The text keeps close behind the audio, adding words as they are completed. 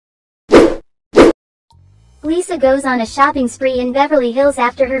Lisa goes on a shopping spree in Beverly Hills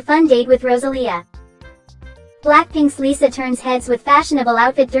after her fun date with Rosalia. BLACKPINK's Lisa turns heads with fashionable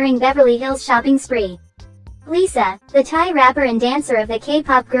outfit during Beverly Hills shopping spree. Lisa, the Thai rapper and dancer of the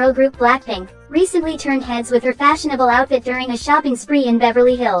K-pop girl group BLACKPINK, recently turned heads with her fashionable outfit during a shopping spree in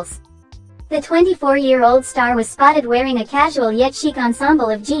Beverly Hills. The 24-year-old star was spotted wearing a casual yet chic ensemble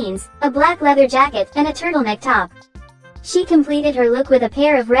of jeans, a black leather jacket, and a turtleneck top. She completed her look with a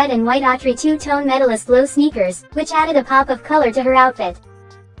pair of red and white Autry two-tone medalist low sneakers, which added a pop of color to her outfit.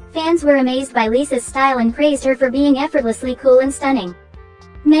 Fans were amazed by Lisa's style and praised her for being effortlessly cool and stunning.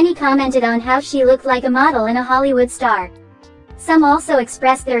 Many commented on how she looked like a model and a Hollywood star. Some also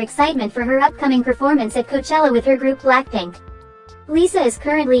expressed their excitement for her upcoming performance at Coachella with her group BLACKPINK. Lisa is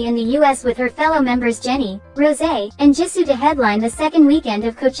currently in the US with her fellow members Jennie, Rosalia, and Jisoo to headline the second weekend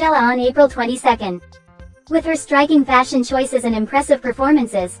of Coachella on April 22. With her striking fashion choices and impressive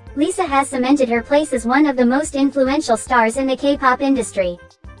performances, Lisa has cemented her place as one of the most influential stars in the K-pop industry.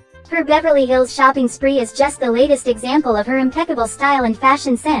 Her Beverly Hills shopping spree is just the latest example of her impeccable style and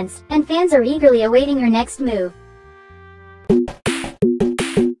fashion sense, and fans are eagerly awaiting her next move.